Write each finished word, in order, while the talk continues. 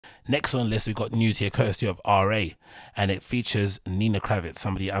Next on the list, we got news here courtesy of RA, and it features Nina Kraviz,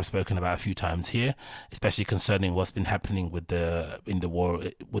 somebody I've spoken about a few times here, especially concerning what's been happening with the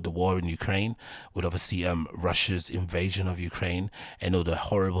war in Ukraine, with obviously Russia's invasion of Ukraine and all the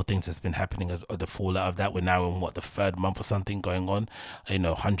horrible things that's been happening as the fallout of that. We're now in what, the third month or something going on. You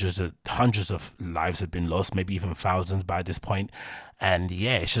know, hundreds of lives have been lost, maybe even thousands by this point. And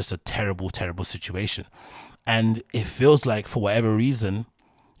yeah, it's just a terrible situation. And it feels like, for whatever reason,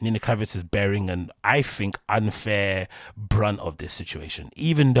 Nina Kraviz is bearing an, I think, unfair brunt of this situation.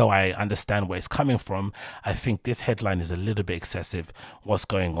 Even though I understand where it's coming from, I think this headline is a little bit excessive. What's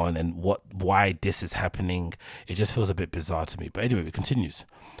going on and why this is happening, it just feels a bit bizarre to me. But anyway, it continues.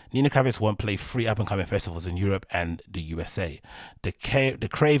 Nina Kraviz won't play 3 up-and-coming festivals in Europe and the USA. The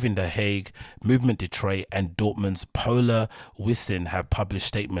Crave in The Hague, Movement Detroit, and Dortmund's Polar Wissen have published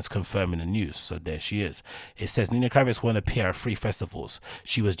statements confirming the news. So there she is. It says Nina Kraviz won't appear at 3 festivals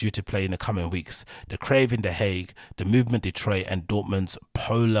she was due to play in the coming weeks. The Crave in The Hague, the Movement Detroit, and Dortmund's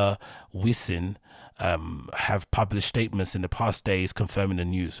Polar Wissen have published statements in the past days confirming the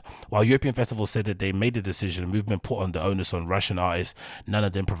news. While European festivals said that they made the decision, the movement put on the onus on Russian artists. None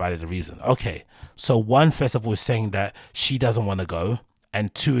of them provided a reason. Okay, so one festival is saying that she doesn't want to go,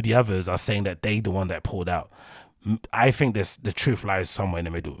 and 2 of the others are saying that they the one that pulled out. I think the truth lies somewhere in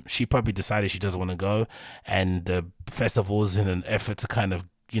the middle. She probably decided she doesn't want to go, and the festivals, in an effort to kind of,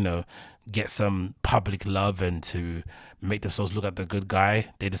 you know, get some public love and to make themselves look at the good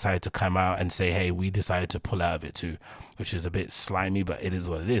guy, they decided to come out and say, hey, we decided to pull out of it too, which is a bit slimy, but it is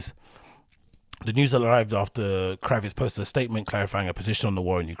what it is. The news arrived after Kraviz posted a statement clarifying her position on the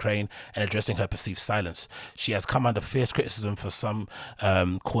war in Ukraine and addressing her perceived silence. She has come under fierce criticism for some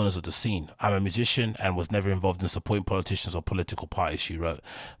corners of the scene. I'm a musician and was never involved in supporting politicians or political parties, she wrote.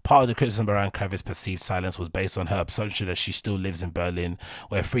 Part of the criticism around Kraviz's perceived silence was based on her assumption that she still lives in Berlin,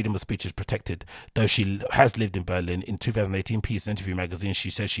 where freedom of speech is protected. Though she has lived in Berlin, in 2018 piece in Interview magazine,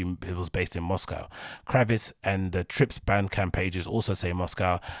 she said she was based in Moscow. Kraviz and the Trips Bandcamp pages also say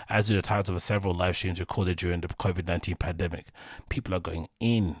Moscow, as do the titles of several live streams recorded during the COVID-19 pandemic. People are going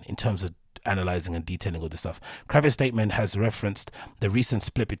in terms of analyzing and detailing all this stuff. Kraviz's statement has referenced the recent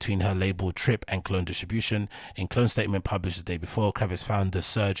split between her label Trip and Clone Distribution. In Clone's statement published the day before, Kraviz founder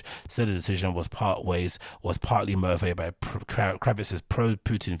Serge said the decision was partly motivated by Kraviz's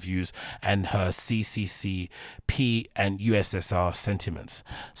pro-Putin views and her CCCP and USSR sentiments.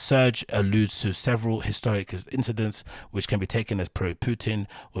 Serge alludes to several historic incidents which can be taken as pro-Putin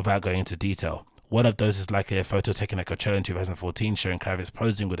without going into detail. One of those is likely a photo taken at Coachella in 2014 showing Kraviz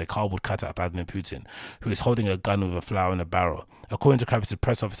posing with a cardboard cutout of Vladimir Putin, who is holding a gun with a flower in a barrel. According to Kraviz's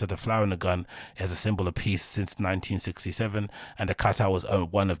press officer, the flower in the gun is a symbol of peace since 1967, and the cutout was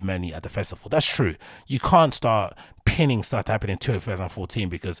one of many at the festival. That's true. You can't start pinning stuff that happened in 2014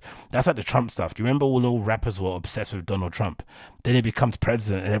 because that's like the Trump stuff. Do you remember when all rappers were obsessed with Donald Trump? Then he becomes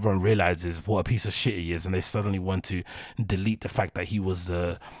president and everyone realizes what a piece of shit he is, and they suddenly want to delete the fact that he was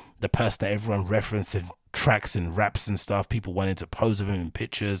the person that everyone referenced in tracks and raps and stuff. People wanted to pose with him in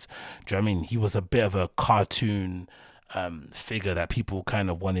pictures. Do you know what I mean? He was a bit of a cartoon figure that people kind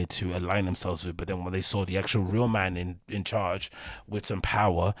of wanted to align themselves with, but then when they saw the actual real man in charge with some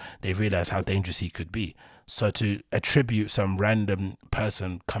power, they realized how dangerous he could be. So to attribute some random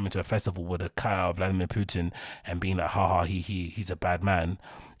person coming to a festival with a car of Vladimir Putin and being like, haha, he's a bad man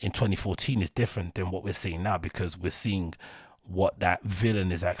in 2014 is different than what we're seeing now, because we're seeing what that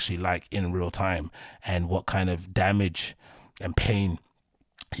villain is actually like in real time and what kind of damage and pain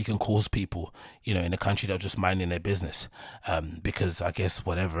he can cause people, you know, in a country that are just minding their business, because I guess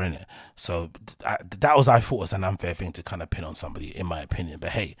whatever in it. So that was, I thought, was an unfair thing to kind of pin on somebody, in my opinion.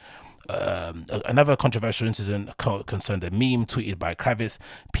 But hey, another controversial incident concerned a meme tweeted by Kraviz.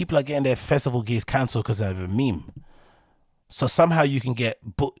 People are getting their festival gigs cancelled because of a meme. So somehow you can get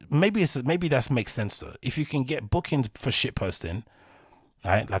maybe that makes sense though. If you can get bookings for shit posting,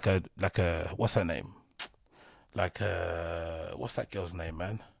 right? Like a what's her name? What's that girl's name,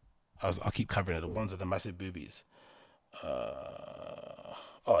 man? I'll keep covering it. The ones with the massive boobies. I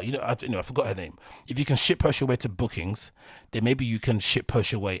forgot her name. If you can shit post your way to bookings, then maybe you can shit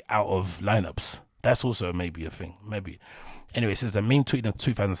post your way out of lineups. That's also maybe a thing. Maybe. Anyway, it says the meme tweet in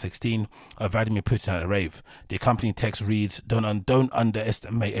 2016 of Vladimir Putin at a rave. The accompanying text reads, don't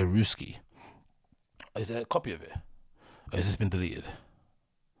underestimate a Ruski. Is there a copy of it? Or has this been deleted?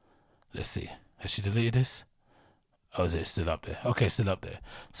 Let's see. Has she deleted this? Oh, is it still up there? Okay, still up there.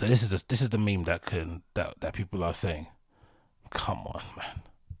 So this is the meme that people are saying. Come on, man.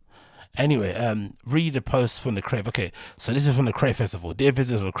 Anyway, read the post from the Crave. Okay, so this is from the Crave Festival. Dear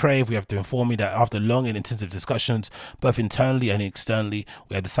visitors of Crave, we have to inform you that after long and intensive discussions, both internally and externally,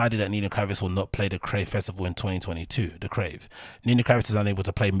 we have decided that Nina Kraviz will not play the Crave Festival in 2022. The Crave. Nina Kraviz is unable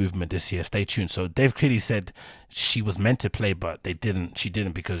to play Movement this year. Stay tuned. So they've clearly said she was meant to play, but they didn't. She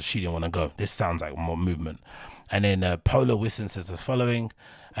didn't because she didn't want to go. This sounds like more Movement. And then Polo Wilson says as following.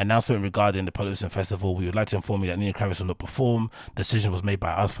 Announcement regarding the Polo Wilson Festival. We would like to inform you that Nina Kraviz will not perform. The decision was made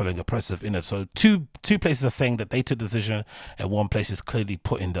by us following a process of inner. So two places are saying that they took the decision, and one place is clearly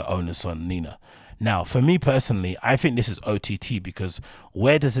putting the onus on Nina. Now, for me personally, I think this is OTT, because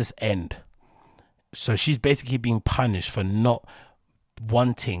where does this end? So she's basically being punished for not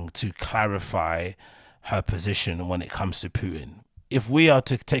wanting to clarify her position when it comes to Putin. If we are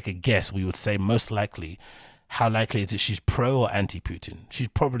to take a guess, we would say most likely, how likely is it she's pro or anti-Putin? She's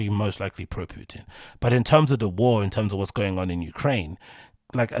probably most likely pro-Putin. But in terms of the war, in terms of what's going on in Ukraine,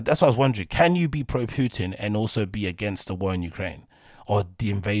 like, that's what I was wondering. Can you be pro-Putin and also be against the war in Ukraine, or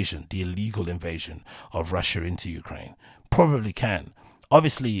the invasion, the illegal invasion of Russia into Ukraine? Probably can.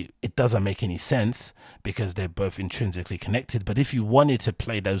 Obviously, it doesn't make any sense because they're both intrinsically connected. But if you wanted to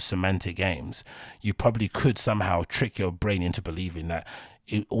play those semantic games, you probably could somehow trick your brain into believing that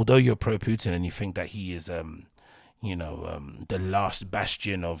although you're pro-Putin and you think that he is, the last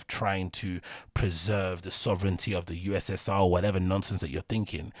bastion of trying to preserve the sovereignty of the USSR, or whatever nonsense that you're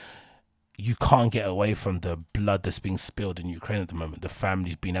thinking, you can't get away from the blood that's being spilled in Ukraine at the moment. The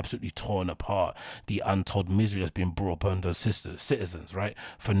family's been absolutely torn apart. The untold misery that's been brought upon those citizens, right,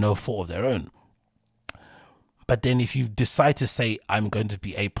 for no fault of their own. But then if you decide to say, I'm going to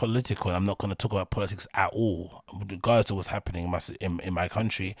be apolitical and I'm not going to talk about politics at all, regardless of what's happening in my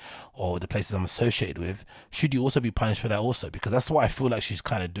country or the places I'm associated with, should you also be punished for that also? Because that's what I feel like she's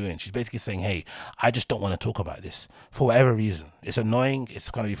kind of doing. She's basically saying, hey, I just don't want to talk about this for whatever reason. It's annoying. It's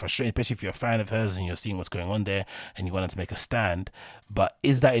going to be frustrating, especially if you're a fan of hers and you're seeing what's going on there and you want her to make a stand. But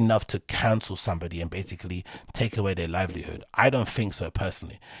is that enough to cancel somebody and basically take away their livelihood? I don't think so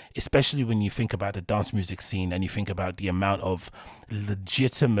personally, especially when you think about the dance music scene and you think about the amount of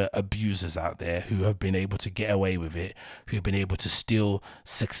legitimate abusers out there who have been able to get away with it, who've been able to still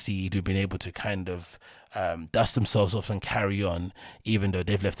succeed, who've been able to kind of dust themselves off and carry on, even though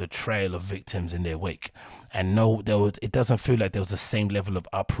they've left a trail of victims in their wake. And no, it doesn't feel like there was the same level of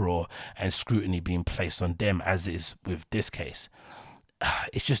uproar and scrutiny being placed on them as is with this case.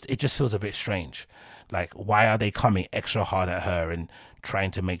 It just feels a bit strange. Like, why are they coming extra hard at her and trying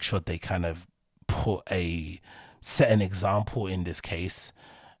to make sure they kind of set an example in this case,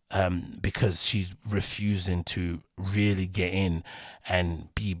 because she's refusing to really get in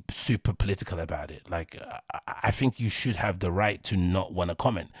and be super political about it. Like, I think you should have the right to not want to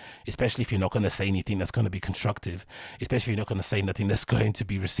comment, especially if you're not going to say anything that's going to be constructive, especially if you're not going to say nothing that's going to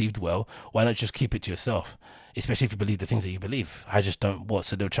be received well. Why not just keep it to yourself? Especially if you believe the things that you believe. I just don't.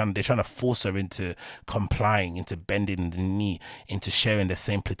 So they're trying to force her into complying, into bending the knee, into sharing the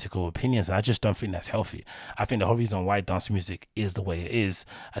same political opinions. And I just don't think that's healthy. I think the whole reason why dance music is the way it is,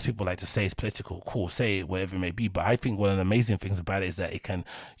 as people like to say, is political. Cool, say it, whatever it may be. But I think one of the amazing things about it is that it can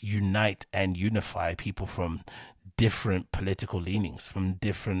unite and unify people from different political leanings, from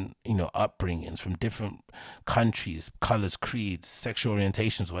different upbringings, from different countries, colors, creeds, sexual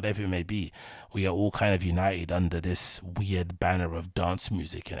orientations, whatever it may be. We are all kind of united under this weird banner of dance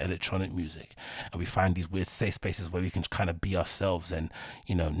music and electronic music, and we find these weird safe spaces where we can kind of be ourselves and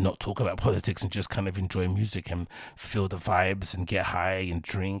not talk about politics and just kind of enjoy music and feel the vibes and get high and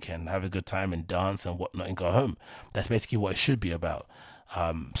drink and have a good time and dance and whatnot and go home. That's basically what it should be about.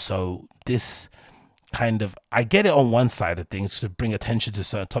 So this kind of, I get it on one side of things to bring attention to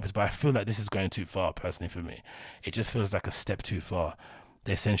certain topics, but I feel like this is going too far personally for me. It just feels like a step too far.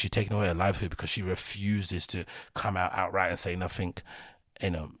 They're essentially taking away her livelihood because she refuses to come out outright and say nothing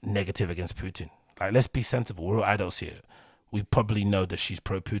negative against Putin. Like, let's be sensible. We're all adults here. We probably know that she's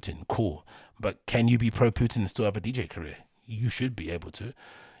pro-Putin. Cool. But can you be pro-Putin and still have a DJ career? You should be able to.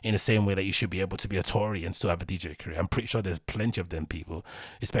 In the same way that you should be able to be a Tory and still have a DJ career. I'm pretty sure there's plenty of them people,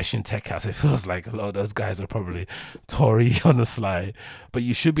 especially in tech house. It feels like a lot of those guys are probably Tory on the sly. But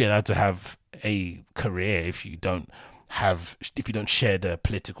you should be allowed to have a career if you don't share the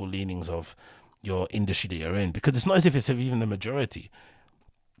political leanings of your industry that you're in. Because it's not as if it's even the majority.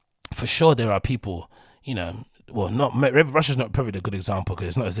 For sure, there are people, Russia's not probably a good example because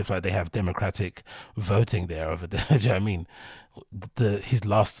it's not as if like they have democratic voting there over there. Do you know what I mean? His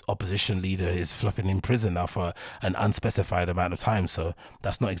last opposition leader is flipping in prison now for an unspecified amount of time, so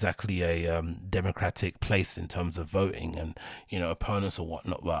that's not exactly a democratic place in terms of voting and opponents or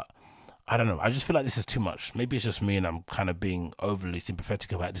whatnot. But I don't know. I just feel like this is too much. Maybe it's just me and I'm kind of being overly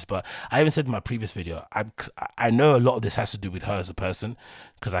sympathetic about this. But I even said in my previous video, I know a lot of this has to do with her as a person.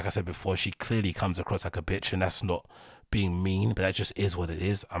 Because like I said before, she clearly comes across like a bitch. And that's not being mean, but that just is what it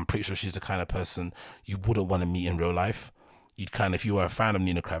is. I'm pretty sure she's the kind of person you wouldn't want to meet in real life. You'd kind of, if you were a fan of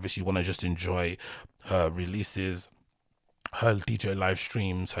Nina Kraviz, you want to just enjoy her releases, her DJ live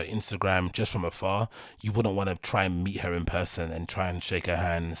streams, her Instagram just from afar. You wouldn't want to try and meet her in person and try and shake her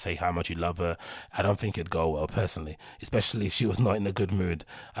hand and say how much you love her. I don't think it'd go well personally, especially if she was not in a good mood.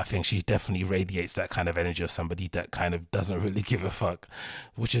 I think she definitely radiates that kind of energy of somebody that kind of doesn't really give a fuck,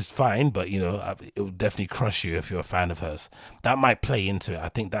 which is fine, but you know, it would definitely crush you if you're a fan of hers. That might play into it. I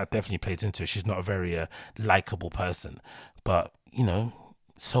think that definitely plays into it. She's not a very likable person, but you know,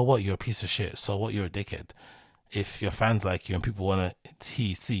 so what? You're a piece of shit. So what? You're a dickhead. If your fans like you and people want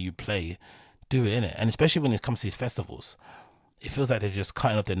to see you play, do it, innit? And especially when it comes to these festivals, it feels like they're just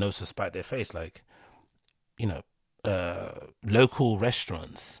cutting off their nose to spite their face. Like, you know, local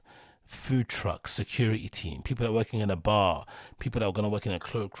restaurants, food trucks, security team, people that are working in a bar, people that are going to work in a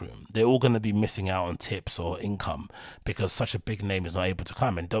cloakroom, they're all going to be missing out on tips or income because such a big name is not able to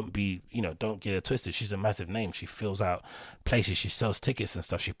come. And don't be, you know, don't get it twisted. She's a massive name. She fills out places. She sells tickets and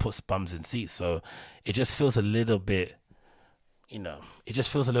stuff. She puts bums in seats. So it just feels a little bit, you know, it just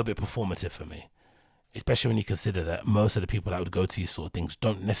feels a little bit performative for me, especially when you consider that most of the people that would go to these sort of things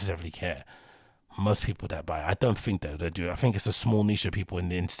don't necessarily care. Most people that buy, I don't think that they do. I think it's a small niche of people in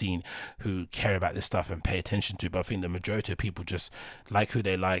the scene who care about this stuff and pay attention to it. But I think the majority of people just like who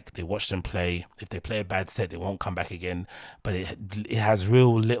they like. They watch them play. If they play a bad set, they won't come back again. But it has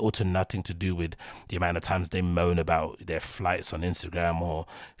real little to nothing to do with the amount of times they moan about their flights on Instagram or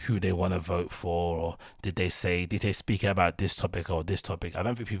who they want to vote for, or did they speak about this topic or this topic. I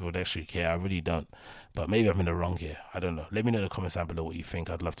don't think people would actually care. I really don't. But maybe I'm in the wrong here. I don't know. Let me know in the comments down below what you think.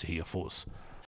 I'd love to hear your thoughts.